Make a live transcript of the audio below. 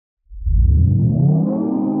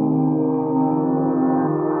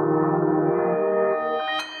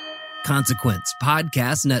Consequence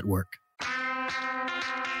Podcast Network.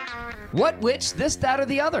 What, which, this, that, or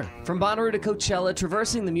the other? From Bonnaroo to Coachella,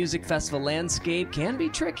 traversing the music festival landscape can be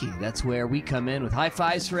tricky. That's where we come in with high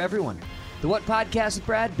fives for everyone. The What Podcast with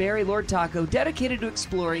Brad, Barry, Lord Taco, dedicated to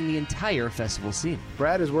exploring the entire festival scene.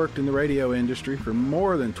 Brad has worked in the radio industry for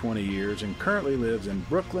more than 20 years and currently lives in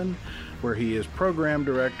Brooklyn, where he is program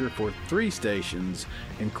director for 3 stations,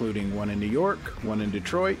 including one in New York, one in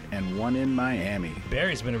Detroit, and one in Miami.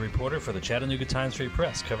 Barry's been a reporter for the Chattanooga Times Free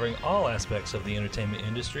Press, covering all aspects of the entertainment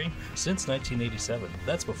industry since 1987.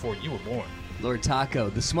 That's before you were born. Lord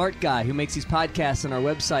Taco, the smart guy who makes these podcasts on our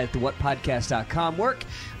website at thewhatpodcast.com work.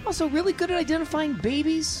 Also really good at identifying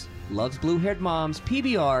babies, loves blue-haired moms,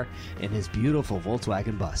 PBR, and his beautiful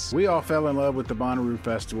Volkswagen bus. We all fell in love with the Bonnaroo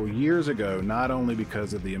Festival years ago, not only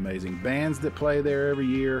because of the amazing bands that play there every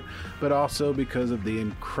year, but also because of the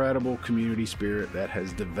incredible community spirit that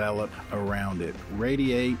has developed around it.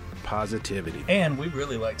 Radiate positivity. And we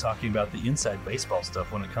really like talking about the inside baseball stuff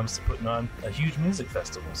when it comes to putting on a huge music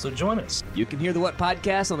festival. So join us. You can hear the What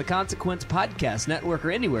Podcast on the Consequence Podcast Network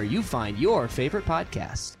or anywhere you find your favorite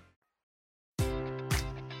podcast.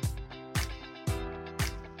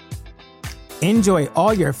 Enjoy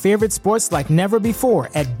all your favorite sports like never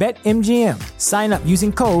before at BetMGM. Sign up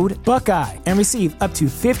using code Buckeye and receive up to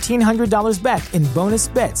 $1,500 back in bonus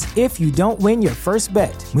bets if you don't win your first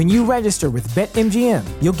bet. When you register with BetMGM,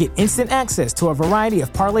 you'll get instant access to a variety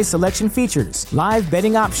of parlay selection features, live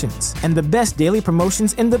betting options, and the best daily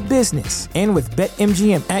promotions in the business. And with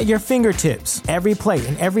BetMGM at your fingertips, every play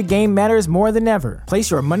and every game matters more than ever.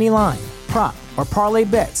 Place your money line, prop, or parlay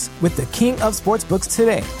bets with the king of sportsbooks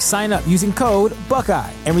today. Sign up using code Buckeye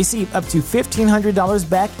and receive up to $1,500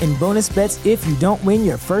 back in bonus bets if you don't win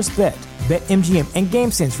your first bet. BetMGM and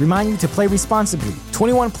GameSense remind you to play responsibly.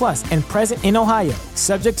 21 plus and present in Ohio,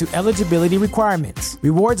 subject to eligibility requirements.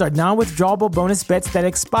 Rewards are non-withdrawable bonus bets that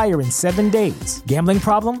expire in 7 days. Gambling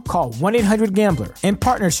problem? Call 1-800-GAMBLER. In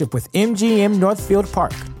partnership with MGM Northfield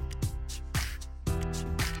Park.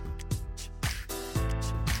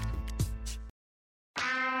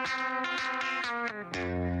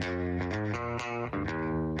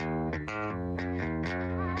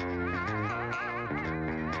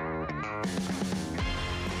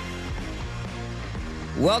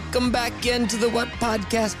 Welcome back into the What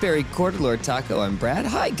Podcast. Barry Corder, Lord Taco, I'm Brad.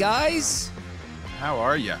 Hi, guys. How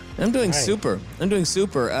are you? I'm doing super.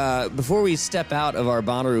 Before we step out of our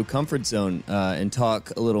Bonnaroo comfort zone and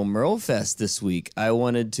talk a little Merlefest this week, I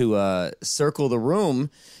wanted to circle the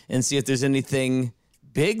room and see if there's anything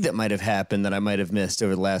big that might have happened that I might have missed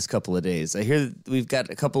over the last couple of days. I hear that we've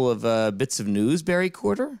got a couple of bits of news, Barry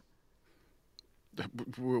Corder.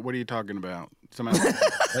 What are you talking about?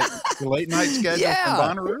 The late night schedule from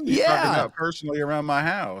Bonnaroo? You're talking about personally around my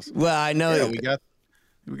house. Well, I know. Yeah,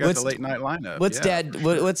 we got the late night lineup. What's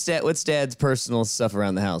Dad's personal stuff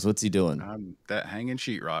around the house? What's he doing? I'm hanging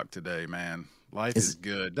sheetrock today, man. Life is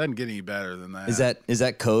good. Doesn't get any better than that. Is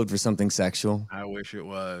that code for something sexual? I wish it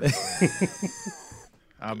was.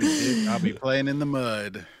 I'll be playing in the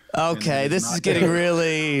mud. Okay, this is getting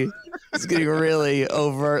really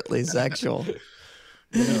overtly sexual.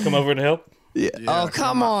 You come over and help? Yeah. Oh,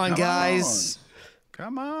 come on, guys.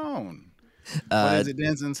 Come on. What is it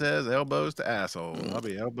Denson says? Elbows to asshole. I'll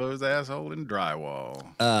be elbows to asshole in drywall.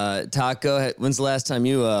 Taco, when's the last time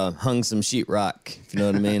you hung some sheetrock, if you know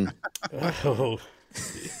what I mean? Oh,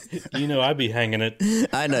 I'd be hanging it.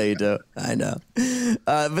 I know you do. I know.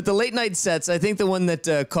 But the late night sets, I think the one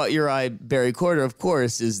that caught your eye, Barry Corder, of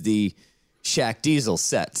course, is the Shaq Diesel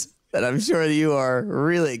set that I'm sure you are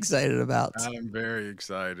really excited about. I'm very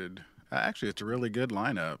excited. Actually, it's a really good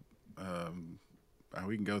lineup.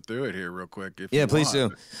 We can go through it here real quick. Please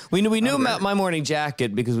do. We knew about My Morning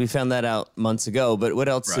Jacket because we found that out months ago. But what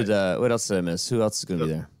else did I miss? Who else is going to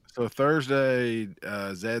be there? So Thursday,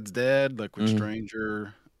 Zed's Dead, Liquid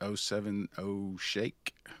Stranger, 070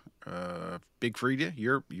 Shake, Big Frida.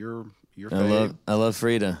 Your fave. I love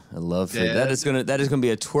Frida. That is gonna be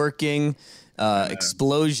a twerking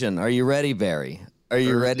explosion. Are you ready, Barry? Are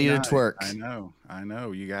you ready to twerk? I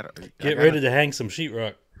know. You got to get ready to hang some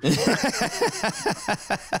sheetrock.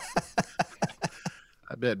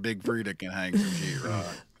 I bet Big Frida can hang some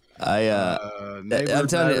sheetrock. I'm telling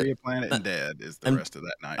Diarrhea you, Planet and Dead is the rest of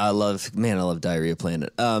that night. I love Diarrhea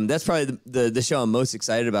Planet. That's probably the show I'm most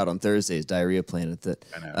excited about on Thursday is Diarrhea Planet.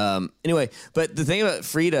 I know. Anyway, but the thing about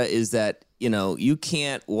Frida is that you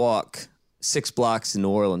can't walk 6 blocks in New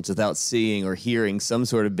Orleans without seeing or hearing some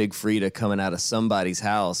sort of Big Frida coming out of somebody's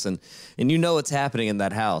house, and what's happening in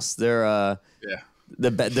that house. The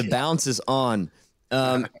bounce is on.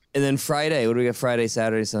 And then Friday, what do we got? Friday,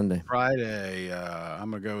 Saturday, Sunday. Friday, I'm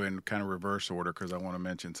going to go in kind of reverse order because I want to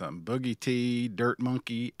mention something. Boogie T, Dirt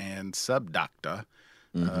Monkey, and Subdoctor.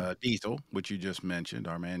 Diesel, which you just mentioned,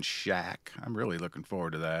 our man Shaq. I'm really looking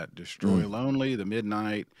forward to that. Destroy Lonely, The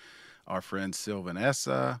Midnight, our friend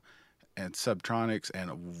Sylvanessa, and Subtronics,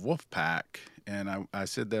 and Wolfpack. And I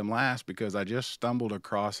said them last because I just stumbled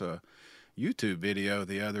across a YouTube video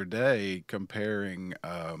the other day comparing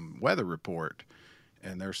Weather Report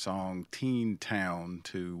and their song Teen Town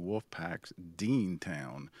to Wolfpack's Dean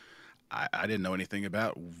Town. I didn't know anything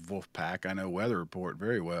about Wolfpack. I know Weather Report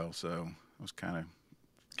very well, so I was kind of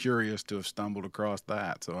curious to have stumbled across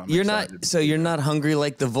that. So you're not hungry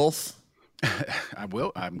like the wolf?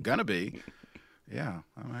 I'm gonna be. Yeah,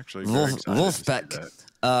 I'm actually very excited Wolfpack. to see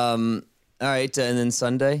that. All right, and then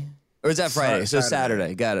Sunday, or is that Friday? So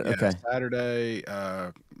Saturday. Got it. Yeah, okay. Saturday,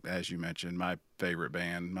 as you mentioned, my favorite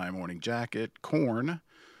band, My Morning Jacket, Korn,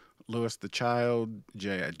 Louis the Child,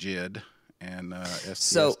 Jid, and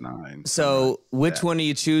STS9. So which one are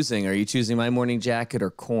you choosing? Are you choosing My Morning Jacket or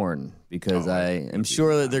Korn? Because I am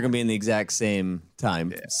sure that they're going to be in the exact same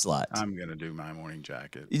time slot. I'm going to do My Morning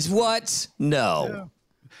Jacket. It's what? No. Yeah.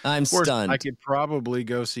 I'm stunned. I could probably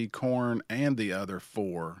go see Korn and the other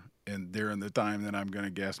four during the time that I'm going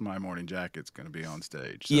to guess My Morning Jacket's going to be on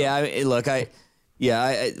stage. So.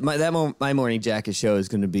 Yeah, My Morning Jacket show is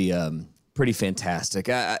going to be pretty fantastic.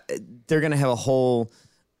 They're going to have a whole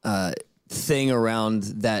thing around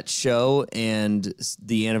that show and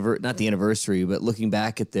not the anniversary, but looking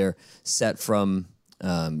back at their set from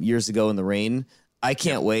years ago in the rain. I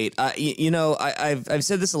can't wait. I've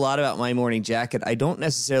said this a lot about My Morning Jacket. I don't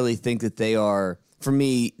necessarily think that they are, for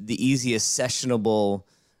me, the easiest sessionable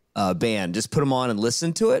band. Just put them on and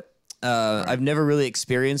listen to it. Right. I've never really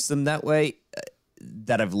experienced them that way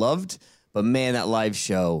that I've loved. But man, that live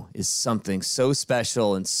show is something so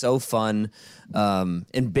special and so fun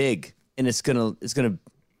and big. And it is gonna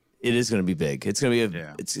be big. It's gonna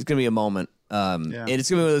be a moment. And it's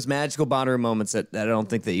gonna be one of those magical Bonnaroo moments that I don't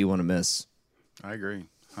think that you want to miss. I agree,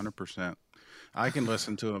 100%. I can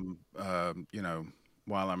listen to them,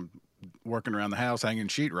 while I'm working around the house hanging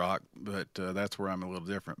sheetrock, but that's where I'm a little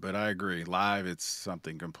different. But I agree, live it's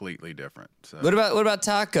something completely different. So. What about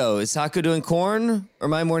Taco? Is Taco doing Korn or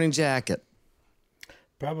My Morning Jacket?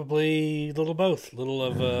 Probably a little both. A little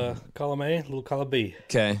of column A, a little column B.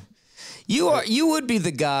 Okay. You would be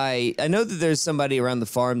the guy. I know that there's somebody around the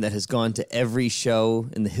farm that has gone to every show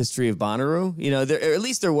in the history of Bonnaroo. Or at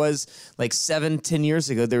least there was like 7-10 years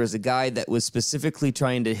ago. There was a guy that was specifically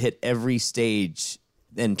trying to hit every stage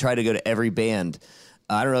and try to go to every band.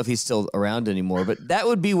 I don't know if he's still around anymore, but that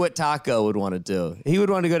would be what Taco would want to do. He would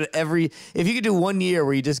want to go to if you could do 1 year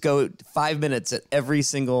where you just go 5 minutes at every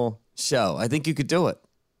single show, I think you could do it.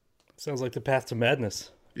 Sounds like the path to madness.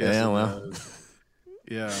 Yes, yeah, well.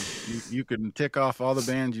 Yeah, you can tick off all the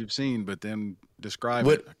bands you've seen, but then describe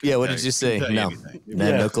it. Yeah, what did you say? No,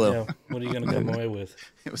 no clue. Yeah. What are you going to come away with?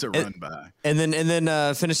 It was a run by. And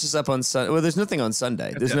then finish this up on Sunday. Well, there's nothing on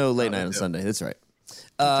Sunday. There's no late night on Sunday. That's right.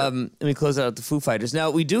 Let me close out the Foo Fighters. Now,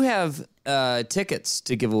 we do have tickets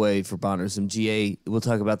to give away for Bonnaroo, some GA. We'll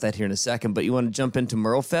talk about that here in a second. But you want to jump into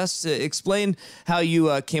Merlefest? Explain how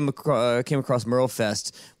you came across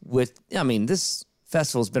Merlefest this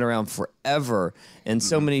festival's been around forever, and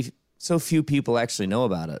so few people actually know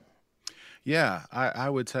about it. Yeah, I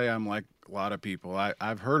would say I'm like a lot of people.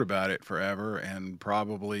 I've heard about it forever, and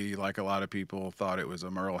probably like a lot of people thought it was a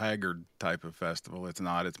Merle Haggard type of festival. It's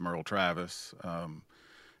not. It's Merle Travis.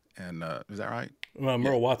 Is that right?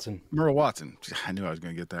 Merle Watson. Merle Watson. I knew I was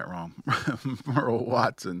going to get that wrong. Merle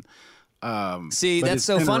Watson. See, that's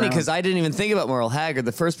so funny because I didn't even think about Merle Haggard.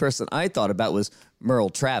 The first person I thought about was Merle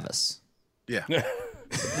Travis. Yeah.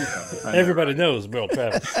 Everybody knows Merle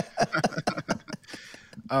Travis.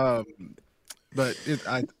 But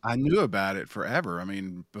I knew about it forever. I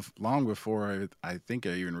mean, long before I think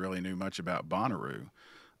I even really knew much about Bonnaroo.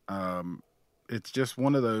 It's just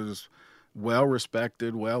one of those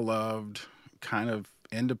well-respected, well-loved, kind of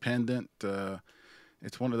independent.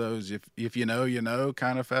 It's one of those if you know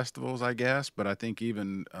kind of festivals, I guess. But I think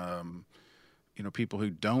even people who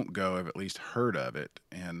don't go have at least heard of it.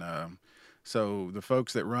 And so the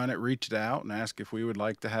folks that run it reached out and asked if we would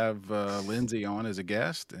like to have Lindsay on as a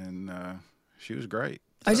guest, and she was great.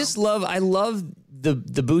 So. I love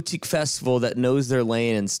the boutique festival that knows their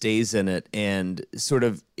lane and stays in it and sort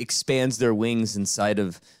of expands their wings inside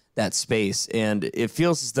of that space. And it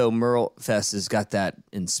feels as though Merlefest has got that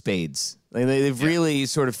in spades. Like they've really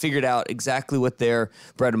sort of figured out exactly what their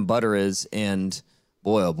bread and butter is. And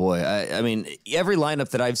boy, oh boy, I mean, every lineup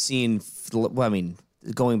that I've seen,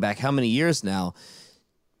 going back how many years now.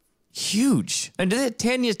 Huge. And they had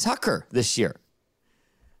Tanya Tucker this year.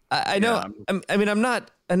 I know. Yeah.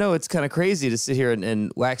 I know it's kind of crazy to sit here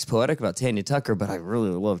and wax poetic about Tanya Tucker, but I really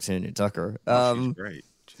love Tanya Tucker. She's great.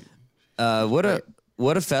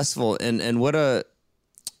 What a festival, and what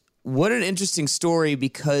an interesting story,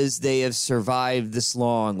 because they have survived this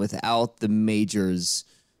long without the majors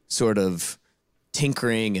sort of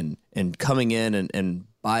tinkering and coming in and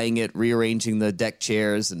buying it, rearranging the deck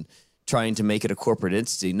chairs and trying to make it a corporate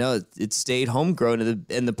entity. No, it stayed homegrown.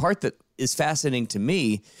 And the part that is fascinating to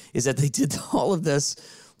me is that they did all of this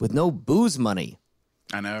with no booze money.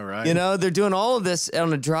 I know, right? They're doing all of this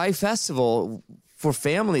on a dry festival for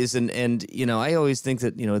families. And I always think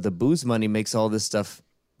that, the booze money makes all this stuff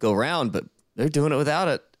go round, but they're doing it without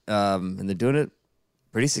it. And they're doing it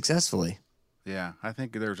pretty successfully. Yeah, I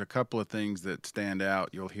think there's a couple of things that stand out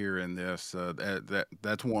you'll hear in this.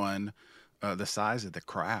 That's one, the size of the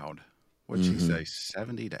crowd. What'd she say,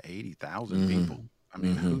 70 to 80,000 people? I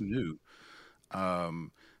mean, who knew?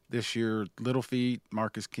 This year, Little Feat,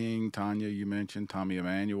 Marcus King, Tanya, you mentioned, Tommy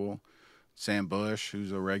Emmanuel, Sam Bush,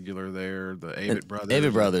 who's a regular there, the Avett brothers.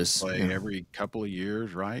 Avett brothers. Play every couple of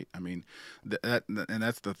years, right? I mean, and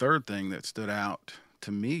that's the third thing that stood out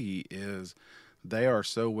to me is they are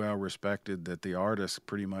so well respected that the artists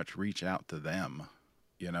pretty much reach out to them.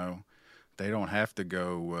 They don't have to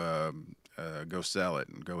go sell it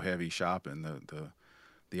and go heavy shopping.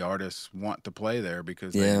 The artists want to play there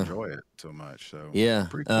because they enjoy it so much. So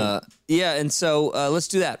pretty cool. And so let's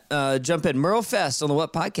do that. Jump in. Merlefest on the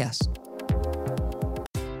What Podcast.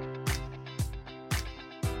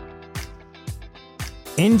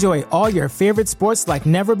 Enjoy all your favorite sports like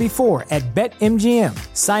never before at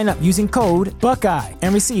BetMGM. Sign up using code Buckeye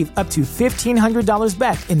and receive up to $1,500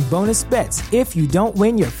 back in bonus bets if you don't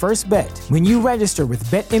win your first bet. When you register with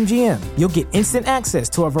BetMGM, you'll get instant access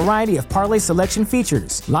to a variety of parlay selection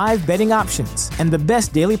features, live betting options, and the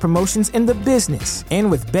best daily promotions in the business.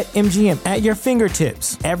 And with BetMGM at your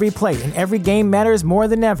fingertips, every play and every game matters more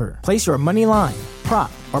than ever. Place your money line,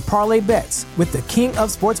 prop, or parlay bets with the king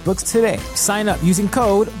of sportsbooks today. Sign up using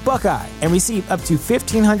code Buckeye and receive up to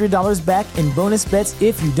 $1,500 back in bonus bets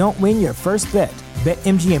if you don't win your first bet.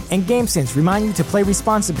 BetMGM and GameSense remind you to play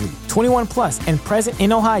responsibly. 21 plus and present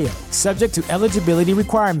in Ohio, subject to eligibility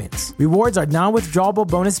requirements. Rewards are non-withdrawable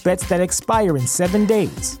bonus bets that expire in 7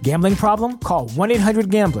 days. Gambling problem? Call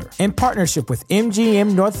 1-800-GAMBLER in partnership with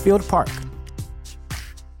MGM Northfield Park.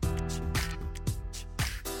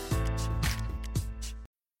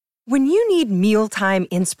 When you need mealtime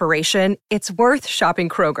inspiration, it's worth shopping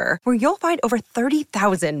Kroger, where you'll find over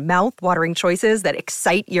 30,000 mouth-watering choices that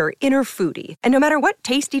excite your inner foodie. And no matter what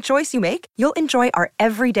tasty choice you make, you'll enjoy our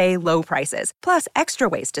everyday low prices, plus extra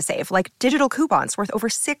ways to save, like digital coupons worth over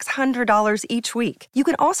 $600 each week. You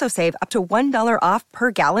can also save up to $1 off per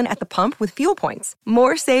gallon at the pump with fuel points.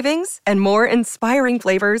 More savings and more inspiring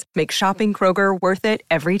flavors make shopping Kroger worth it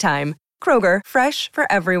every time. Kroger, fresh for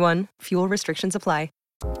everyone. Fuel restrictions apply.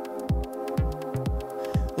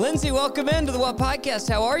 Lindsay, welcome into the What Podcast.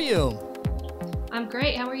 How are you? I'm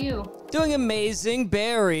great. How are you? Doing amazing.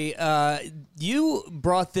 Barry, you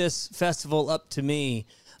brought this festival up to me,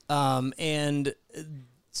 and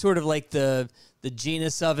sort of like the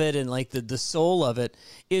genus of it and like the soul of it.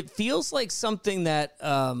 It feels like something that,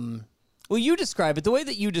 you describe it. The way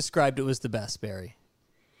that you described it was the best, Barry.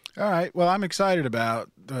 All right. Well, I'm excited about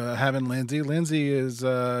having Lindsay. Lindsay is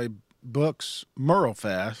books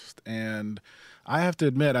Merlefest, and I have to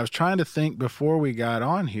admit, I was trying to think before we got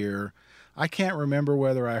on here. I can't remember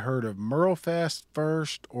whether I heard of Merlefest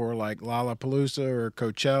first or like Lollapalooza or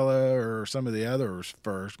Coachella or some of the others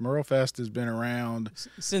first. Merlefest has been around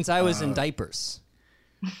since I was in diapers.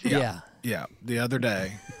 Yeah, the other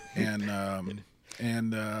day, and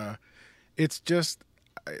it's just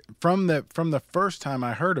from the first time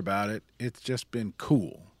I heard about it, it's just been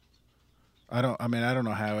cool. I don't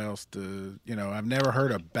know how else to, I've never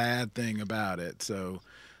heard a bad thing about it. So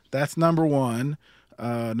that's number one.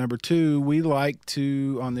 Number two, we like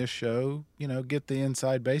to, on this show, get the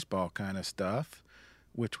inside baseball kind of stuff,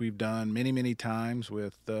 which we've done many, many times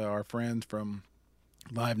with our friends from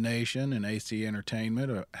Live Nation and AC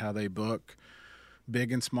Entertainment, how they book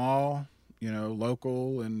big and small,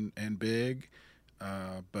 local and big.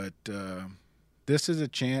 But this is a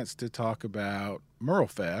chance to talk about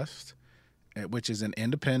Merlefest, which is an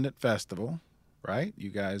independent festival, right? You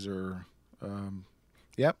guys are,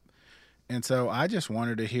 yep. And so I just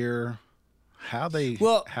wanted to hear how they've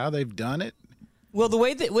done it, Well, the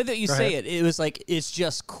way that you say it, it was like it's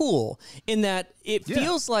just cool in that it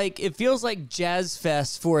feels like Jazz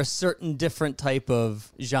Fest for a certain different type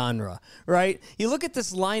of genre, right? You look at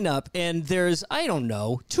this lineup and there's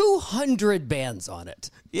 200 bands on it.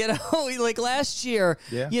 You know, like last year,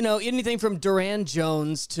 anything from Duran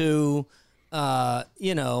Jones to Joe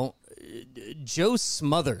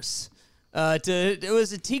Smothers. It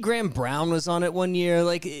was T. Graham Brown was on it one year.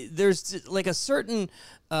 Like there's like a certain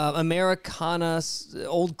Americana,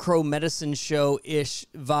 Old Crow medicine show-ish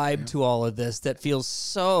vibe to all of this that feels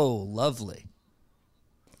so lovely.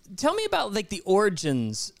 Tell me about like the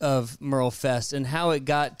origins of Merlefest and how it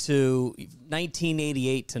got to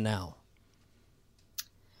 1988 to now.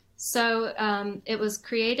 So it was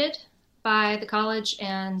created by the college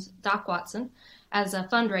and Doc Watson as a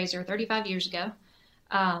fundraiser 35 years ago.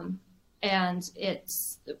 And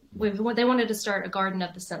they wanted to start a garden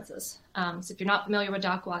of the senses. So if you're not familiar with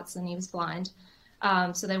Doc Watson, he was blind.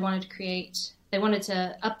 So they wanted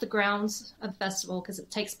to up the grounds of the festival because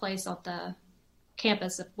it takes place on the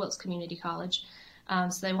campus of Wilkes Community College.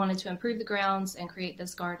 So they wanted to improve the grounds and create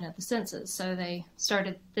this garden of the senses. So they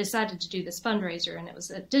decided to do this fundraiser, and it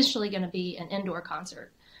was initially going to be an indoor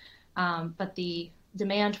concert. But the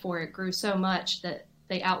demand for it grew so much that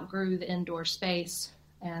they outgrew the indoor space.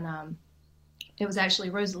 And it was actually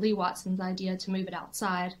Rosalie Watson's idea to move it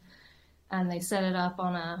outside, and they set it up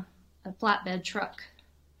on a flatbed truck.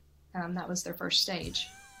 That was their first stage.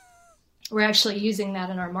 We're actually using that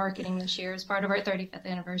in our marketing this year as part of our 35th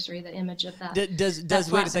anniversary, the image of that. Wait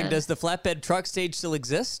a second, does the flatbed truck stage still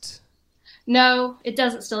exist? No, it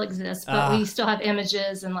doesn't still exist, but we still have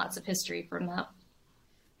images and lots of history from that.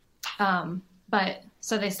 But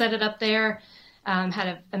so they set it up there, had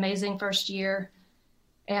an amazing first year.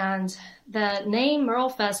 And the name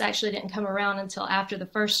Merlefest actually didn't come around until after the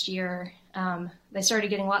first year. They started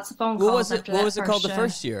getting lots of phone calls after that. What was it called the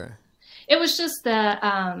first year? It was just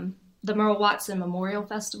the Merle Watson Memorial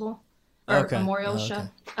Festival or Memorial Show.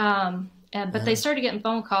 But they started getting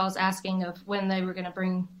phone calls asking of when they were going to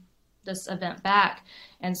bring this event back.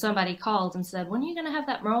 And somebody called and said, "When are you going to have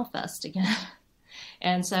that Merlefest again?"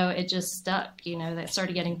 And so it just stuck. They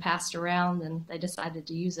started getting passed around, and they decided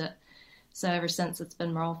to use it. So ever since, it's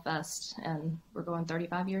been Merlefest, and we're going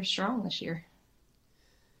 35 years strong this year.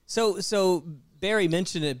 So Barry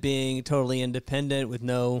mentioned it being totally independent with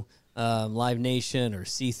no Live Nation or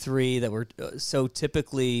C3 that we're so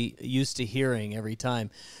typically used to hearing every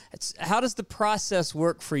time. How does the process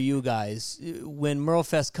work for you guys when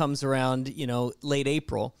Merlefest comes around, late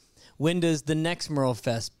April? When does the next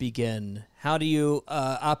Merlefest begin? How do you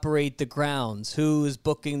operate the grounds? Who is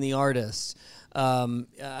booking the artists?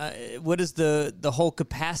 What is the whole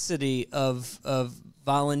capacity of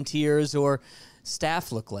volunteers or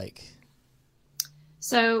staff look like?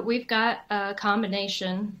 So we've got a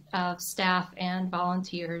combination of staff and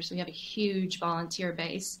volunteers. We have a huge volunteer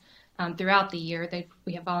base throughout the year.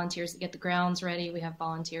 We have volunteers that get the grounds ready. We have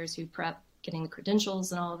volunteers who prep getting the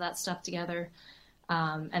credentials and all of that stuff together.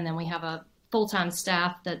 And then we have a full-time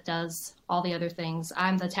staff that does all the other things.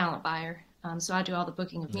 I'm the talent buyer. So I do all the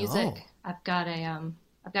booking of music. Oh. I've got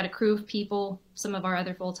a crew of people, some of our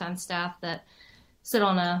other full-time staff that sit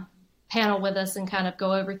on a panel with us and kind of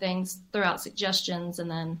go over things, throw out suggestions,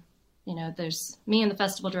 and then, there's me and the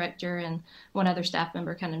festival director and one other staff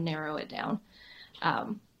member kind of narrow it down.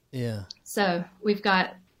 So we've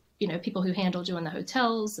got, people who handle doing the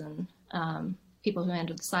hotels and people who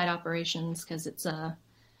handle the site operations because it's a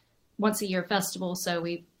once-a-year festival. So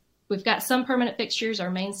we've got some permanent fixtures.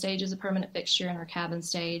 Our main stage is a permanent fixture, and our cabin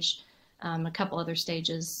stage. A couple other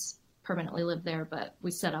stages permanently live there, but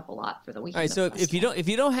we set up a lot for the weekend. All right, so if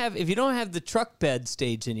you don't have the truck bed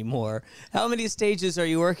stage anymore, how many stages are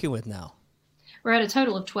you working with now? We're at a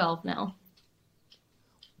total of 12 now.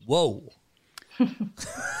 Whoa!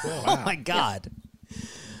 Oh my God!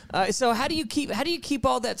 So how do you keep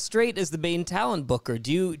all that straight as the main talent booker?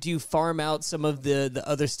 Do you farm out some of the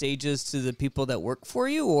other stages to the people that work for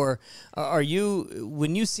you, or are you,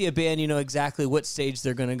 when you see a band, you know exactly what stage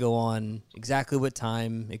they're going to go on, exactly what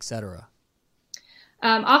time, etc.?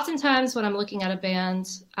 Oftentimes when I'm looking at a band,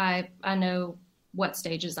 I know what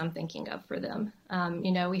stages I'm thinking of for them.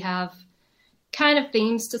 We have kind of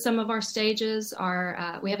themes to some of our stages.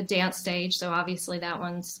 We have a dance stage, so obviously that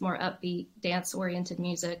one's more upbeat, dance-oriented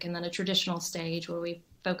music, and then a traditional stage where we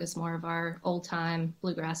focus more of our old-time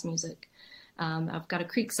bluegrass music. I've got a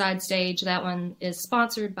Creekside stage. That one is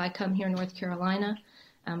sponsored by Come Here, North Carolina,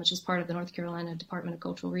 which is part of the North Carolina Department of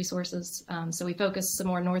Cultural Resources. So we focus some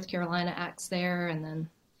more North Carolina acts there, and then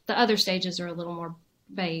the other stages are a little more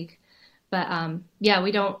vague. But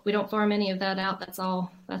we don't farm any of that out. That's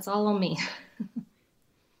all on me.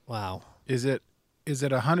 Wow. Is it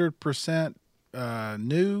 100%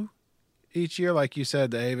 new each year? Like you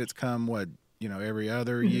said, the Avets come, every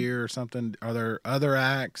other year or something? Are there other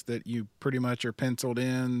acts that you pretty much are penciled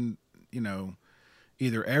in,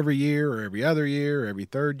 either every year or every other year or every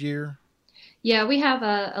third year? Yeah, we have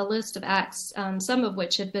a list of acts, some of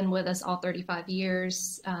which have been with us all 35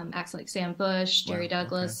 years. Acts like Sam Bush, Jerry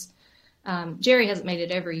Douglas. Okay. Jerry hasn't made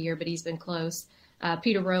it every year, but he's been close.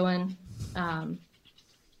 Peter Rowan,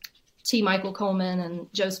 T. Michael Coleman,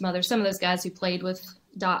 and Joe Smothers, some of those guys who played with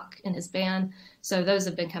Doc and his band. So those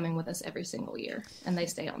have been coming with us every single year, and they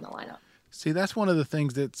stay on the lineup. See, that's one of the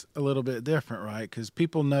things that's a little bit different, right? Because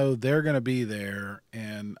people know they're going to be there,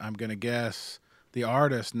 and I'm going to guess the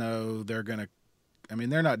artists know they're going to,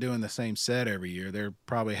 they're not doing the same set every year. They're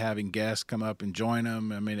probably having guests come up and join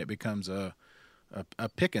them. It becomes a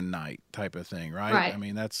picking night type of thing, right?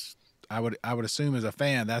 Right. That's, I would assume as a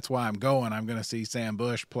fan, that's why I'm going. I'm going to see Sam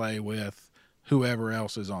Bush play with whoever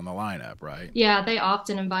else is on the lineup, right? Yeah, they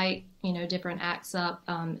often invite, different acts up.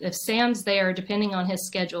 If Sam's there, depending on his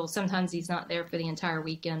schedule, sometimes he's not there for the entire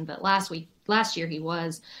weekend, but last year he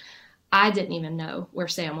was. I didn't even know where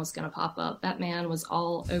Sam was going to pop up. That man was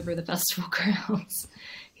all over the festival grounds.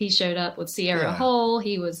 He showed up with Sierra Hull.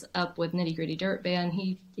 He was up with Nitty Gritty Dirt Band.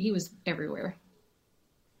 He was everywhere.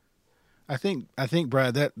 I think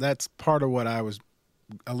Brad, that's part of what I was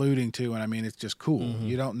alluding to, and it's just cool. Mm-hmm.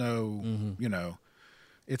 You don't know,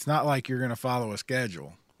 it's not like you're going to follow a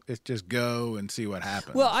schedule. It's just go and see what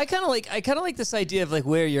happens. Well, I kind of like this idea of like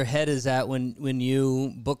where your head is at when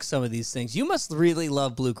you book some of these things. You must really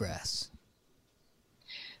love bluegrass.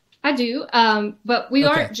 I do, but we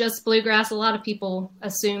aren't just bluegrass. A lot of people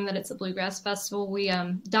assume that it's a bluegrass festival. We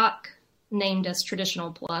Doc named us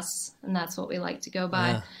Traditional Plus, and that's what we like to go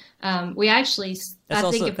by. We actually, that's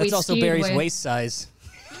also Barry's waist size.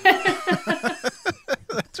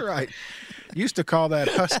 That's right. Used to call that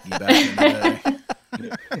husky back in the day.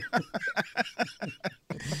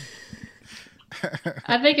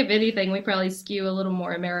 I think if anything, we probably skew a little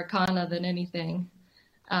more Americana than anything.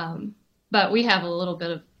 But we have a little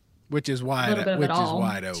bit of, which is wide open.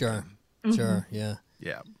 Sure. Mm-hmm. Sure. Yeah.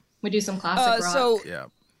 Yeah. We do some classic rock.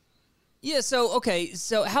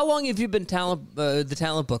 So how long have you been the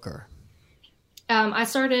talent booker? I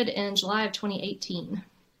started in July of 2018.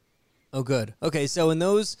 Oh, good. Okay, so in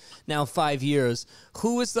those now 5 years,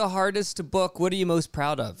 who was the hardest to book? What are you most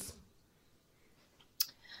proud of?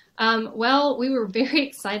 Well, we were very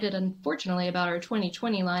excited, unfortunately, about our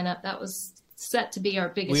 2020 lineup. That was set to be our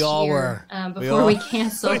biggest we all year were. Before we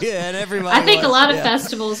canceled. Yeah, and everybody I think was. A lot of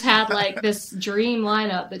festivals had like this dream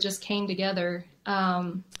lineup that just came together.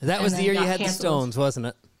 That was the year you had canceled. The Stones, wasn't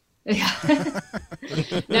it?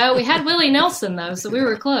 No, we had Willie Nelson, though, so we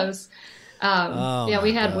were close. We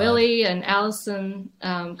had Willie and Allison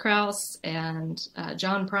Krauss and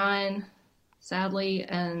John Prine, sadly,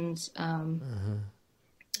 and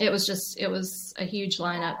it was a huge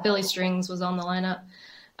lineup. Billy Strings was on the lineup,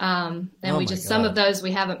 and some of those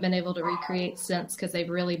we haven't been able to recreate since because they've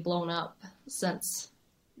really blown up since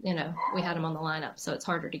we had them on the lineup, so it's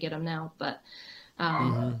harder to get them now. But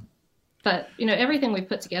everything we've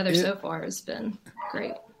put together so far has been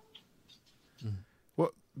great.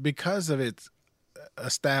 Well, because of its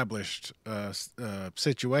established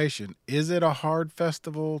situation, is it a hard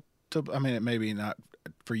festival to? It may be not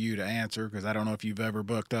for you to answer because I don't know if you've ever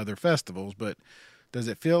booked other festivals, but does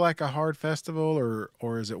it feel like a hard festival,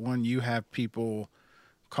 or is it one you have people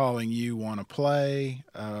calling you want to play,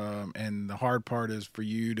 and the hard part is for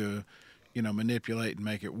you to, manipulate and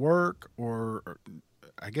make it work, or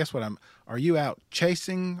I guess are you out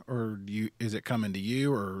chasing, or is it coming to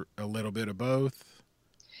you, or a little bit of both?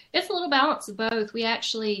 It's a little balance of both.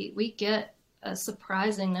 We get a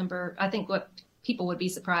surprising number. I think what people would be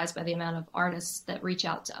surprised by the amount of artists that reach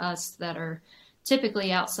out to us that are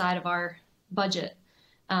typically outside of our budget,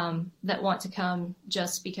 that want to come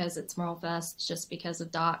just because it's Merlefest, just because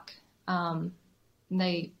of Doc.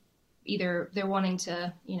 They're wanting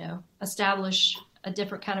to, establish a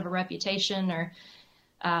different kind of a reputation or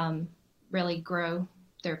really grow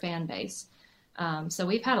their fan base. So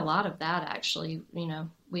we've had a lot of that, actually.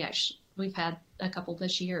 We've had a couple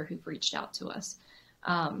this year who've reached out to us.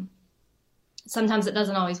 Sometimes it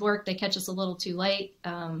doesn't always work. They catch us a little too late,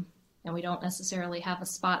 and we don't necessarily have a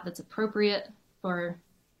spot that's appropriate for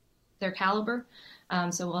their caliber.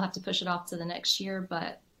 So we'll have to push it off to the next year,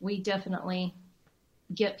 but we definitely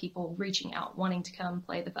get people reaching out, wanting to come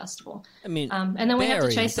play the festival. And then we have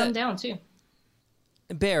to chase them down too.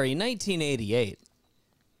 Barry, 1988.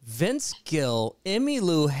 Vince Gill,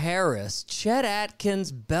 Emmylou Harris, Chet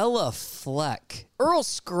Atkins, Bella Fleck, Earl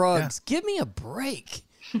Scruggs. Yeah. Give me a break.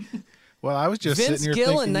 Well, I was just Vince sitting here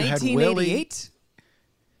Gill thinking in you had Willie. 1988.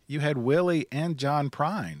 You had Willie and John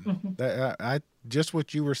Prine. I just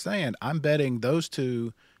what you were saying. I'm betting those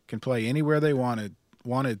two can play anywhere they wanted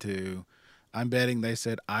to. I'm betting they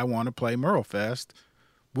said, I want to play Merlefest.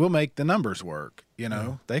 We'll make the numbers work. You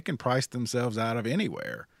know, they can price themselves out of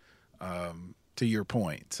anywhere, to your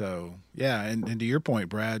point. So, yeah, and to your point,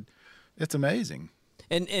 Brad, it's amazing.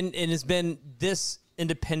 And it's been this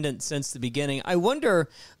independent since the beginning. I wonder,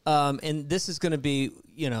 and this is going to be,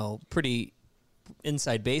 pretty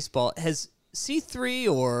inside baseball, has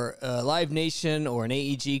C3 or Live Nation or an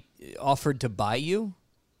AEG offered to buy you?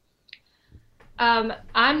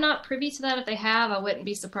 I'm not privy to that. If they have, I wouldn't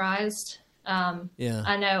be surprised. Yeah.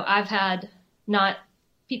 I know I've had not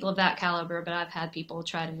people of that caliber, but I've had people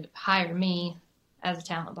try to hire me as a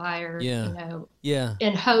talent buyer,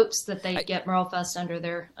 in hopes that they get Merlefest under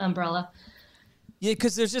their umbrella. Yeah,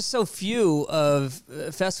 because there's just so few of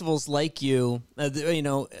festivals like you.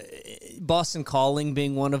 Boston Calling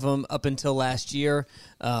being one of them up until last year.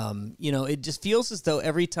 It just feels as though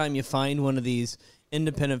every time you find one of these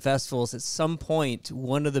independent festivals, at some point,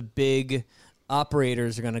 one of the big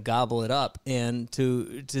operators are going to gobble it up. And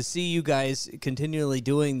to see you guys continually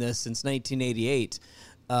doing this since 1988,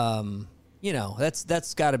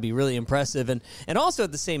 that's got to be really impressive. And also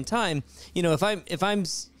at the same time, if I'm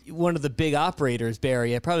one of the big operators,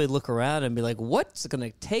 Barry, I'd probably look around and be like, what's it going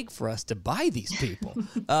to take for us to buy these people?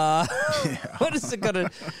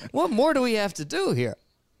 What more do we have to do here?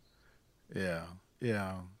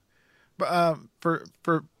 Yeah. But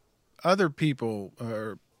for other people,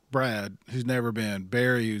 or Brad, who's never been,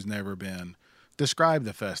 Barry, who's never been, describe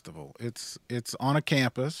the festival. It's on a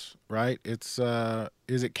campus, right? It's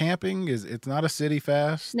is it camping? It's not a city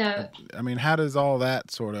fest? No. I mean, how does all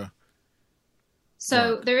that sort of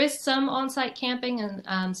So work? there is some on-site camping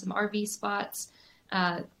and some RV spots.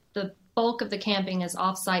 The bulk of the camping is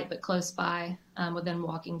off-site but close by, within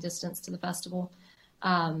walking distance to the festival.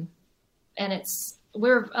 And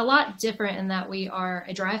we're a lot different in that we are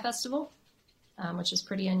a dry festival, which is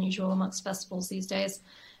pretty unusual amongst festivals these days.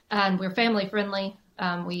 And we're family friendly.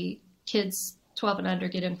 Kids 12 and under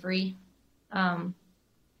get in free,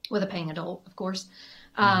 with a paying adult, of course.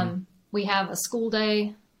 We have a school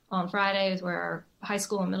day on Fridays where our high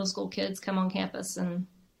school and middle school kids come on campus and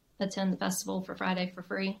attend the festival for Friday for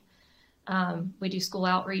free. We do school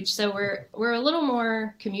outreach. So we're a little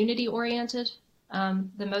more community oriented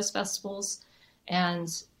than most festivals. And,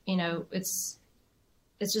 it's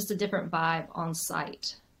just a different vibe on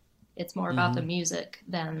site. It's more about the music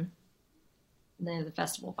than the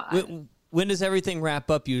festival vibe. When does everything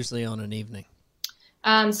wrap up usually on an evening?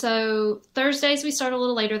 So Thursdays we start a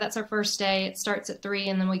little later. That's our first day. It starts at 3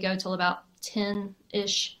 and then we go till about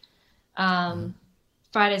 10-ish.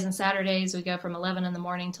 Fridays and Saturdays we go from 11 in the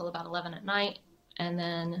morning till about 11 at night. And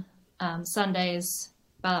then Sundays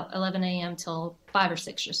about 11 a.m. till 5 or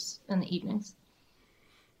 6 just in the evenings.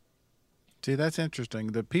 See, that's interesting.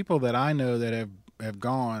 The people that I know that have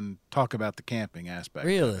gone talk about the camping aspect.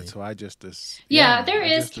 Really? Of it. So I just there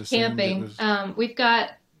is camping. We've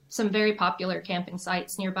got some very popular camping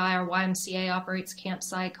sites nearby. Our YMCA operates a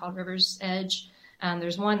campsite called River's Edge.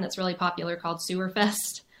 There's one that's really popular called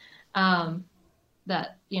Sewerfest.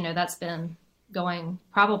 That's been going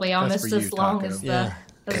probably almost as long as the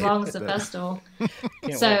festival.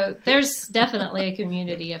 So there's definitely a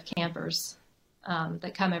community of campers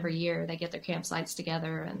that come every year. They get their campsites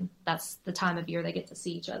together, and that's the time of year they get to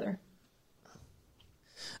see each other.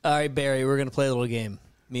 All right, Barry, we're going to play a little game.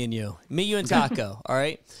 Me, you and Taco. All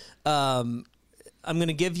right. I'm going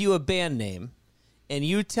to give you a band name, and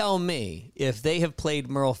you tell me if they have played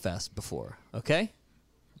Merlefest before. Okay.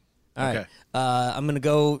 All right. I'm going to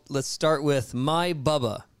go. Let's start with My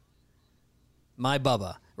Bubba. My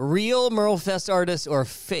Bubba. Real Merlefest artist or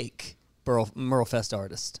fake Merlefest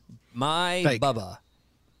artist? Fake. Bubba.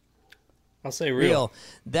 I'll say real.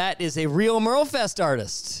 That is a real Merlefest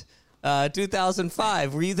artist.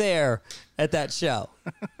 2005. Were you there at that show?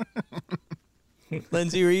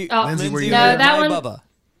 Lindsay, were you? Lindsay, were you there? there? Bubba.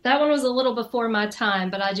 That one was a little before my time,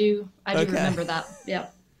 but I do remember that. Yeah.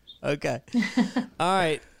 Okay. All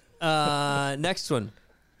right. Next one.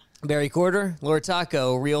 Barry Corder, Laura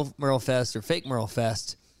Taco, real Merlefest or fake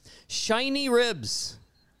Merlefest? Shiny Ribs.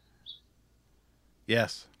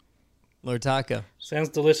 Yes. Laura Taco. Sounds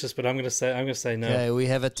delicious, but I'm gonna say no. Okay, we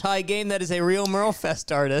have a tie game that is a real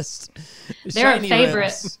Merlefest artist. They're Shiny a favorite.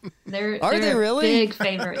 Ribs. They're they really? Big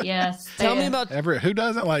favorite? Yes. Tell me about. Everett, who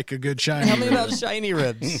doesn't like a good shiny? Tell me rib? about Shiny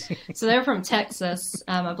Ribs. So they're from Texas,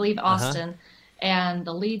 I believe Austin, and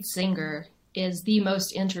the lead singer is the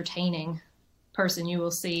most entertaining person you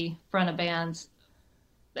will see front a band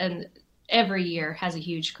and every year has a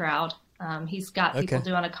huge crowd. He's got people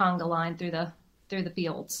doing a conga line through the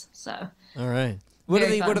fields. So all right, what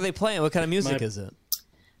are they playing? What kind of music is it?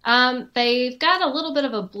 They've got a little bit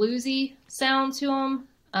of a bluesy sound to them,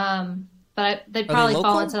 but they'd probably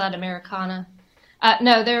fall into that Americana.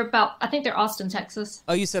 No, I think they're Austin, Texas.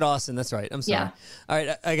 Oh, you said Austin. That's right. I'm sorry. Yeah. All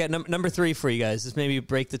right, I got number 3 for you guys. This maybe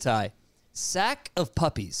break the tie. Sack of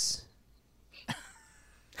Puppies.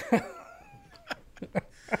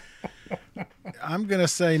 I'm gonna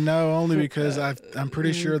say no, only because I'm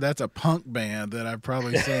pretty sure that's a punk band that I've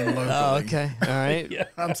probably seen locally. Oh, okay. All right. Yeah.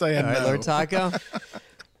 I'm saying no. Lord Taco.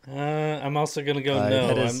 I'm also going to go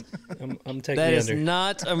no. I'm taking that the is under.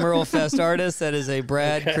 not a Merlefest artist. That is a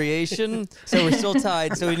Brad creation. So we're still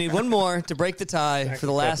tied. So we need one more to break the tie Sack for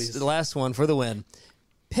the last one for the win.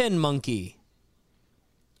 Pin Monkey.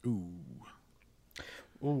 Ooh.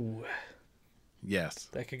 Yes.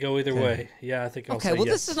 That could go either way. Yeah, I think I'll say well,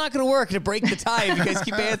 yes. this is not going to work to break the tie if you guys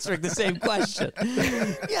keep answering the same question.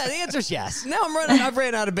 Yeah, the answer's yes. Now I've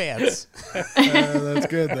ran out of bands. That's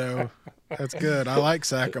good, though. That's good. I like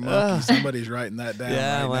Sack of Monkeys. Somebody's writing that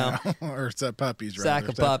down now. Or Puppies, rather. Sack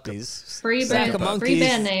of Puppies. Free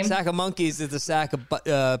band name. Sack of Monkeys is the Sack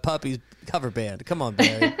of Puppies cover band. Come on,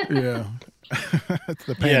 Barry. Yeah. It's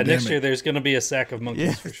the pandemic. Yeah, next year there's going to be a Sack of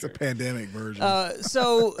Monkeys for sure. It's the pandemic version.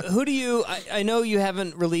 So who do you... I know you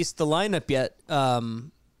haven't released the lineup yet.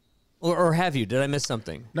 Or have you? Did I miss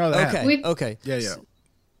something? No, they have. Okay. Yeah.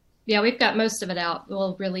 Yeah, we've got most of it out.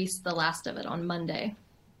 We'll release the last of it on Monday.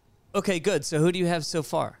 Okay, good. So who do you have so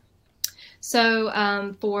far?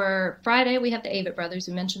 So for Friday, we have the Avett Brothers.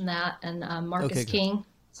 We mentioned that. And Marcus King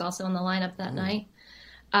is also on the lineup that night.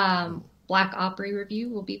 Black Opry Review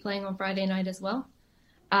will be playing on Friday night as well.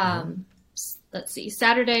 Let's see.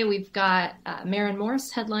 Saturday, we've got Maren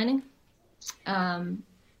Morris headlining.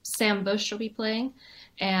 Sam Bush will be playing.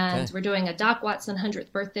 And we're doing a Doc Watson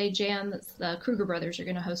 100th birthday jam that the Kruger Brothers are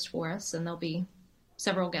going to host for us. And there'll be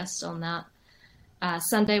several guests on that.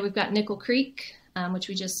 Sunday, we've got Nickel Creek, which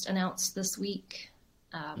we just announced this week.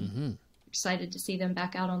 Excited to see them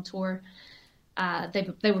back out on tour.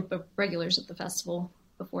 They were regulars at the festival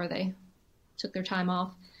before they took their time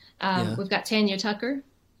off. We've got Tanya Tucker,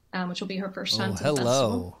 which will be her first time to the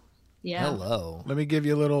festival. Yeah. Hello. Let me give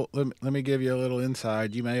you a little. Let me give you a little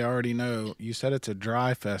insight. You may already know. You said it's a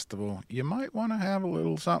dry festival. You might want to have a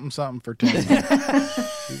little something for Tanya.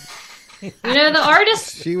 The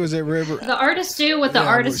artists. She was at River. The artists do what the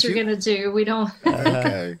artists are going to do. We don't.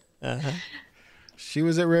 Okay. She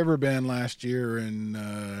was at Riverbend last year,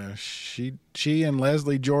 and she and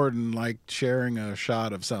Leslie Jordan liked sharing a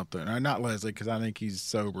shot of something. Not Leslie, because I think he's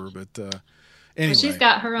sober, but anyway. Well, she's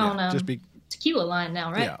got her own tequila line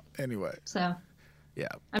now, right? Yeah. Anyway. So. Yeah.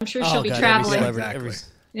 I'm sure she'll be traveling. Every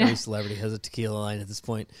celebrity has a tequila line at this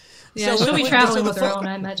point. Yeah, so she'll be traveling with her own,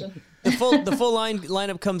 I imagine. The full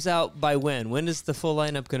lineup comes out by when? When is the full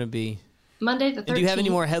lineup going to be? Monday the 13th. And do you have any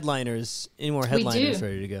more headliners?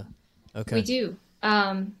 Ready to go? Okay. We do.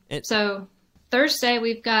 So Thursday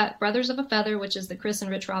we've got Brothers of a Feather, which is the Chris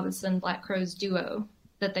and Rich Robinson Black Crowes duo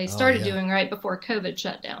that they started doing right before COVID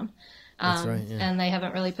shut down. That's right. Yeah. And they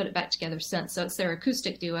haven't really put it back together since. So it's their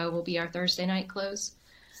acoustic duo will be our Thursday night close.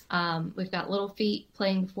 We've got Little Feat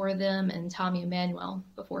playing before them and Tommy Emmanuel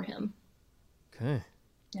before him. Okay.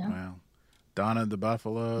 Yeah. Wow. Donna the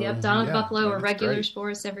Buffalo. Yep, Donna the Buffalo are regulars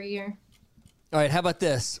for us every year. All right, how about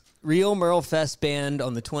this? Real Merlefest band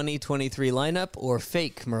on the 2023 lineup or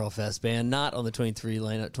fake Merlefest band not on the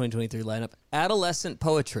 2023 lineup? Adolescent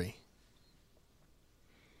Poetry.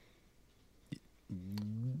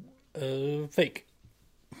 Fake.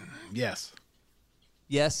 Yes.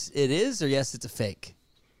 Yes, it is, or yes, it's a fake?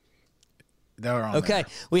 They're on okay, there.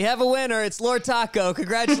 we have a winner. It's Lord Taco.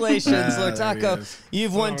 Congratulations, Lord Taco.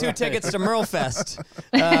 You've won 2 tickets to Merlefest.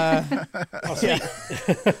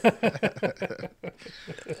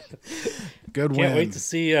 Good win. Can't wait to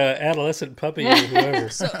see Adolescent Puppy or whoever.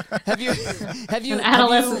 So, have you an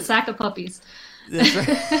adolescent sack of puppies? That's right.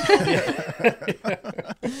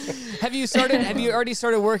 Have you already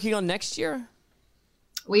started working on next year?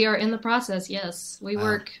 We are in the process. Yes, we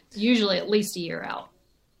work usually at least a year out.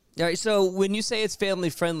 All right. So when you say it's family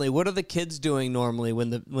friendly, what are the kids doing normally when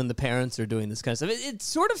the parents are doing this kind of stuff? It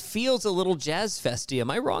sort of feels a little jazz festy.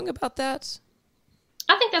 Am I wrong about that?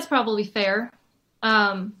 I think that's probably fair.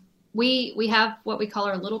 We have what we call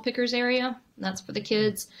our Little Pickers area. And that's for the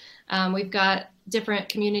kids. We've got different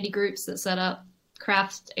community groups that set up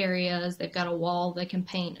craft areas. They've got a wall they can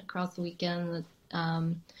paint across the weekend.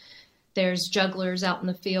 there's jugglers out in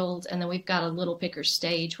the field, and then we've got a little picker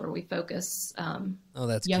stage where we focus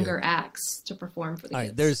that's younger cute. acts to perform for the All kids.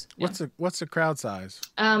 right, there's What's the crowd size?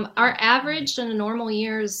 Our average in a normal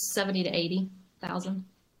year is 70 to 80,000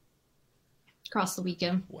 across the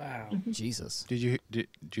weekend. Wow. Jesus. Did you hear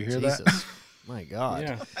Jesus. that? My God.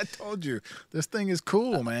 Yeah. I told you this thing is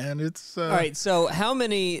cool, man. It's All right, so how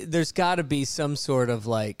many? There's got to be some sort of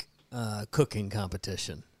like cooking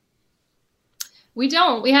competition. We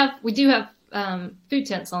don't. We do have food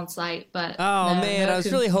tents on site, but Oh no, man, no I was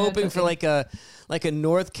cook- really no hoping for cooking. like a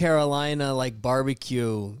North Carolina like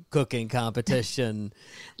barbecue cooking competition.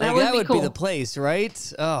 That Like, would that be would cool. be the place,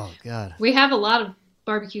 right? Oh God. We have a lot of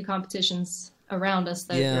barbecue competitions around us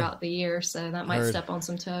though Yeah. throughout the year, so that might Heard. step on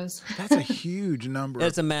some toes. that's a huge number.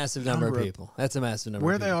 That's a massive number of Number of- people. That's a massive number.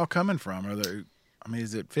 Where are of they people. all coming from? Are they? I mean,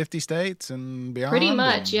 is it 50 states and beyond? Pretty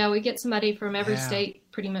much, And- yeah. We get somebody from every Yeah.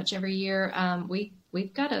 state pretty much every year.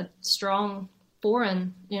 We've got a strong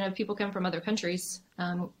foreign, people come from other countries.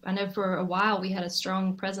 I know for a while we had a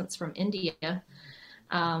strong presence from India,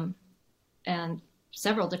 and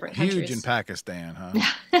several different Huge countries. in Pakistan, huh?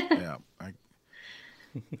 Yeah.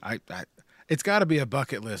 I it's got to be a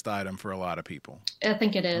bucket list item for a lot of people. I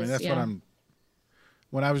think it is. I mean, that's yeah.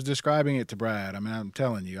 when I was describing it to Brad, I mean, I'm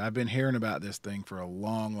telling you, I've been hearing about this thing for a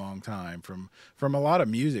long, long time from a lot of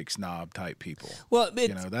music snob type people. Well,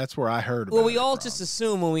 That's where I heard about well, we it all from. just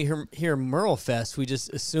assume when we hear Merlefest, we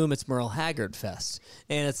just assume it's Merle Haggard Fest,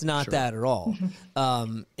 and it's not that at all.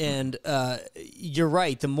 And you're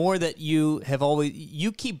right. The more that you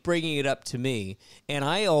keep bringing it up to me, and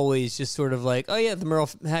I always just sort of like, oh yeah, the Merle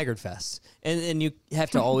Haggard Fest, and you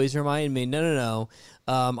have to always remind me, no.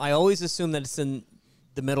 I always assume that it's in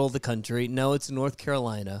the middle of the country. No, it's in North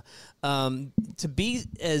Carolina. To be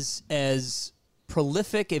as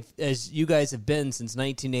prolific as you guys have been since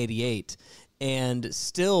 1988, and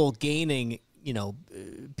still gaining,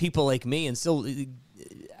 people like me, and still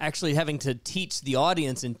actually having to teach the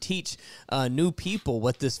audience and teach new people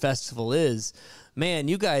what this festival is. Man,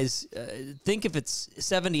 you guys think if it's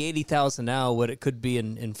 70, 80,000 now, what it could be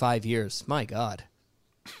in 5 years. My God.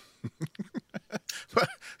 But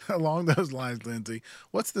along those lines, Lindsay,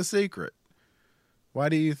 what's the secret? Why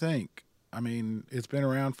do you think? I mean, it's been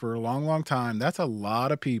around for a long, long time. That's a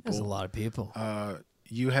lot of people. There's a lot of people.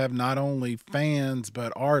 You have not only fans,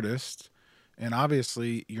 but artists. And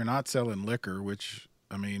obviously, you're not selling liquor, which,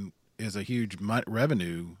 I mean, is a huge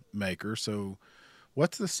revenue maker. So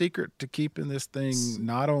what's the secret to keeping this thing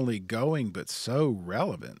not only going, but so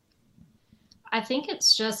relevant? I think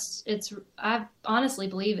I honestly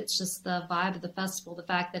believe it's just the vibe of the festival, the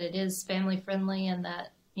fact that it is family friendly, and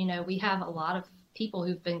that, we have a lot of people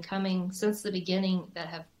who've been coming since the beginning that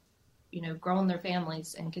have, grown their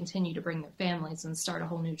families and continue to bring their families and start a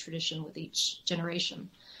whole new tradition with each generation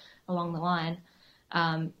along the line.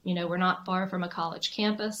 We're not far from a college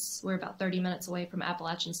campus. We're about 30 minutes away from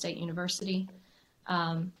Appalachian State University.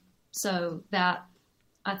 So that,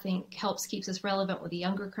 I think, keeps us relevant with the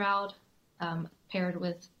younger crowd. Paired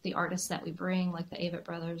with the artists that we bring, like the Avett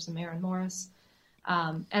Brothers and Maren Morris.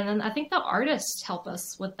 And then I think the artists help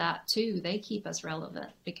us with that too. They keep us relevant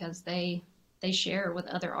because they share with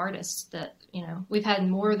other artists that, we've had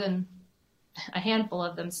more than a handful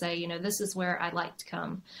of them say, this is where I like to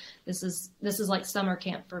come. This is like summer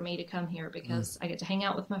camp for me to come here because I get to hang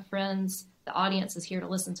out with my friends. The audience is here to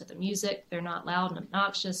listen to the music. They're not loud and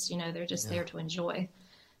obnoxious. They're just there to enjoy.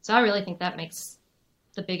 So I really think that makes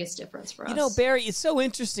the biggest difference for us. Barry, it's so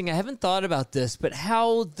interesting. I haven't thought about this, but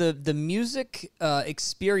how the music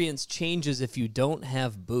experience changes if you don't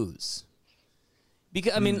have booze.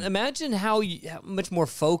 Because I mean, imagine how much more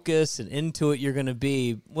focused and into it you're going to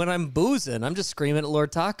be when I'm boozing. I'm just screaming at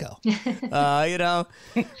Lord Taco.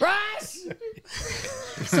 Russ!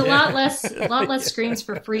 It's a lot less screams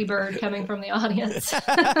for Freebird coming from the audience.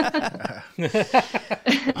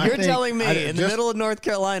 You're telling me in the middle of North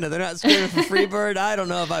Carolina they're not screaming for Freebird? I don't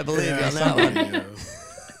know if I believe you on that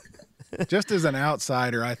one. Just as an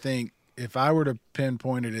outsider, I think if I were to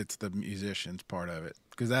pinpoint it, it's the musicians part of it,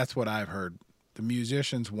 because that's what I've heard. The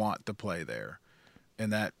musicians want to play there,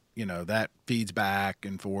 and that that feeds back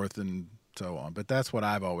and forth and so on. But that's what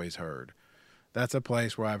I've always heard. That's a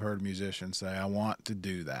place where I've heard musicians say, "I want to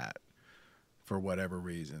do that." For whatever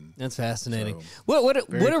reason. That's fascinating. So, What a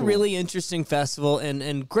cool. really interesting festival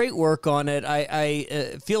and great work on it.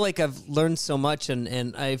 I feel like I've learned so much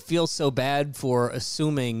and I feel so bad for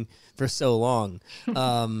assuming for so long.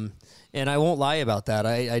 And I won't lie about that.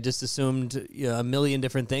 I just assumed a million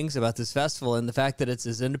different things about this festival, and the fact that it's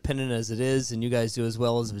as independent as it is and you guys do as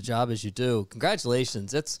well as a job as you do.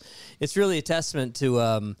 Congratulations. It's really a testament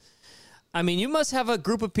to I mean, you must have a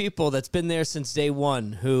group of people that's been there since day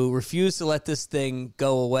one who refuse to let this thing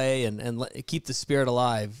go away and keep the spirit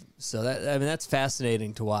alive. So that's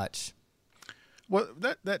fascinating to watch. Well,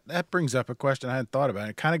 that brings up a question I hadn't thought about.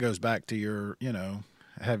 It kind of goes back to your,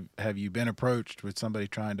 have you been approached with somebody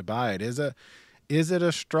trying to buy it? Is it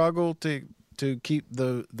a struggle to keep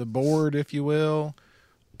the board, if you will,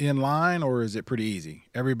 in line, or is it pretty easy?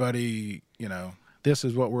 Everybody, this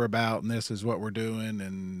is what we're about and this is what we're doing,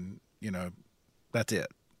 and that's it.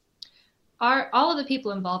 All of the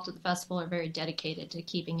people involved at the festival are very dedicated to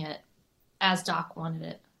keeping it as Doc wanted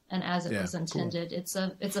it and as it was intended.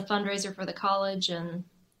 Cool. It's a fundraiser for the college, and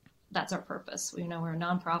that's our purpose. We're a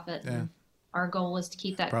nonprofit, and our goal is to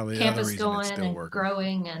keep that campus going and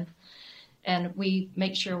growing, and we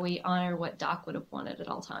make sure we honor what Doc would have wanted at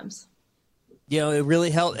all times. It really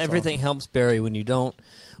helps. Everything helps, Barry, when you don't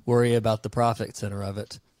worry about the profit center of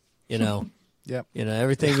it. Yep.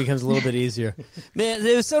 Everything becomes a little bit easier. Man,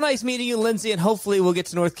 it was so nice meeting you, Lindsay, and hopefully we'll get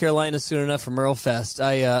to North Carolina soon enough for Merlefest.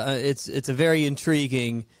 It's a very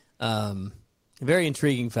intriguing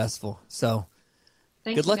festival. So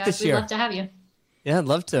good luck this year. We'd love to have you. Yeah, I'd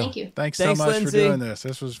love to. Thank you. Thanks so much, Lindsay, for doing this.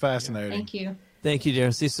 This was fascinating. Thank you. Thank you,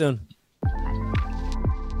 dear. See you soon.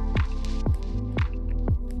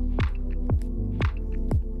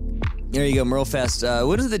 There you go, Merlefest.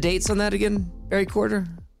 What are the dates on that again, Barry Quarter?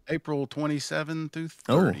 April 27 through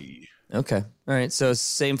 30. Oh, okay. All right. So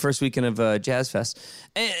same first weekend of Jazz Fest.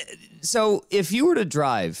 So if you were to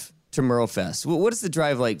drive to Merlefest, what is the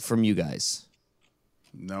drive like from you guys?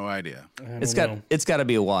 No idea. It's got to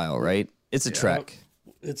be a while, right? It's a trek.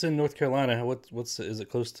 It's in North Carolina. Is it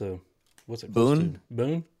close to? What's it? Boone.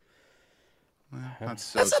 Boone.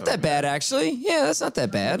 That's not that bad, actually. Yeah, that's not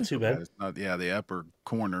that bad. Not too bad. It's not, the upper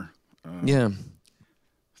corner. It's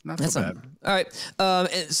not so bad. All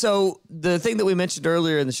right. So the thing that we mentioned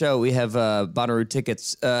earlier in the show, we have Bonnaroo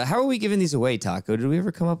tickets. How are we giving these away, Taco? Did we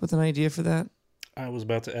ever come up with an idea for that? I was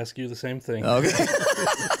about to ask you the same thing. Okay.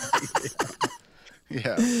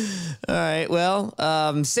 Yeah. All right.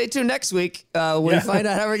 Well, stay tuned next week when we find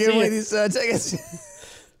out how we're giving away these tickets.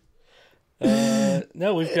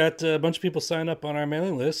 No, we've got a bunch of people signed up on our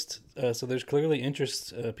mailing list, so there's clearly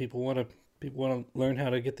interest. People want to learn how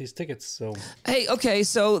to get these tickets. So hey, okay,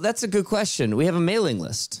 so that's a good question. We have a mailing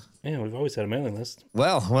list. Yeah, we've always had a mailing list.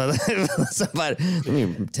 Well, let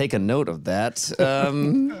me take a note of that.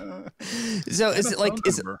 So is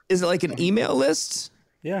it like an email list?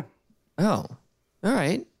 Yeah. Oh, all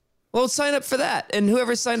right. Well, sign up for that, and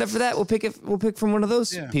whoever signed up for that, we'll pick from one of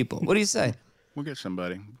those people. What do you say? We'll get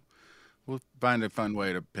somebody. We'll find a fun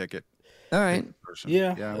way to pick it. All right.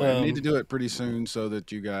 Yeah. We need to do it pretty soon so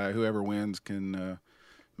that you guys, whoever wins, can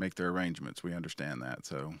make their arrangements. We understand that,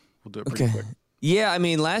 so we'll do it pretty quick. Yeah, I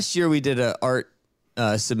mean, last year we did an art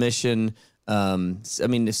submission. I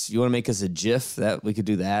mean, if you want to make us a GIF, that we could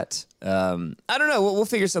do that. I don't know. We'll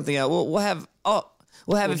figure something out. We'll have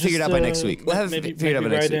it figured out by next week. We'll have it figured out by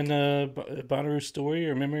next week. Write in a Bonnaroo story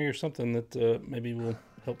or memory or something that maybe will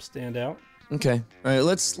help stand out. Okay. All right.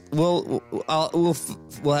 We'll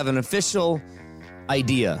have an official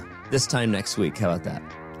idea this time next week. How about that?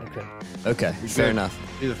 Okay. Fair enough.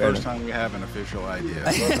 Be the first time we have an official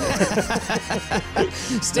idea.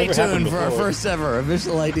 Stay tuned for our first ever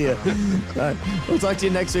official idea. All right. We'll talk to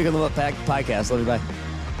you next week on the What Pack Podcast. Love you. Bye.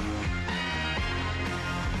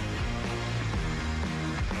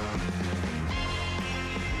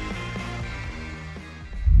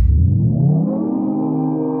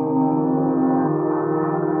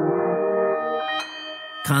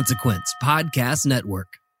 Consequence Podcast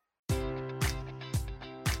Network.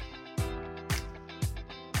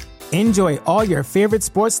 Enjoy all your favorite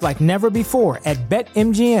sports like never before at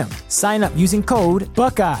BetMGM. Sign up using code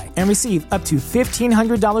Buckeye and receive up to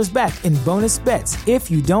 $1,500 back in bonus bets if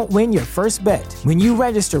you don't win your first bet. When you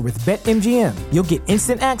register with BetMGM, you'll get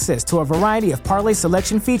instant access to a variety of parlay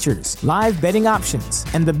selection features, live betting options,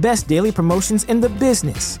 and the best daily promotions in the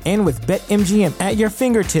business. And with BetMGM at your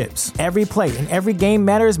fingertips, every play and every game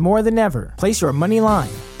matters more than ever. Place your money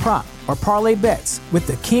line, prop, or parlay bets with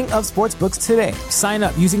the king of sportsbooks today. Sign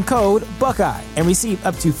up using code Buckeye and receive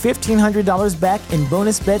up to $1,500 back in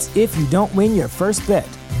bonus bets if you don't win your first bet.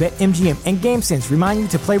 BetMGM and GameSense remind you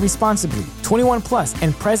to play responsibly. 21 plus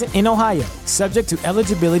and present in Ohio, subject to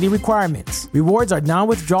eligibility requirements. Rewards are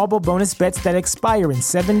non-withdrawable bonus bets that expire in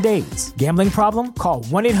 7 days. Gambling problem? Call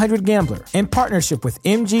 1-800-GAMBLER. In partnership with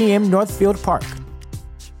MGM Northfield Park.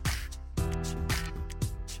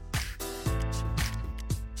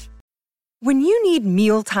 When you need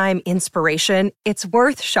mealtime inspiration, it's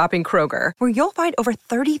worth shopping Kroger, where you'll find over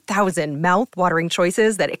 30,000 mouth-watering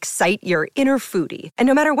choices that excite your inner foodie. And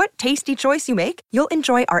no matter what tasty choice you make, you'll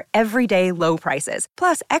enjoy our everyday low prices,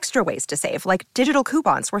 plus extra ways to save, like digital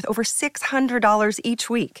coupons worth over $600 each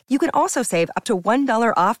week. You can also save up to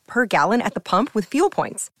 $1 off per gallon at the pump with fuel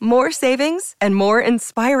points. More savings and more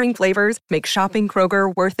inspiring flavors make shopping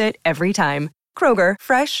Kroger worth it every time. Kroger,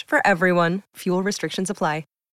 fresh for everyone. Fuel restrictions apply.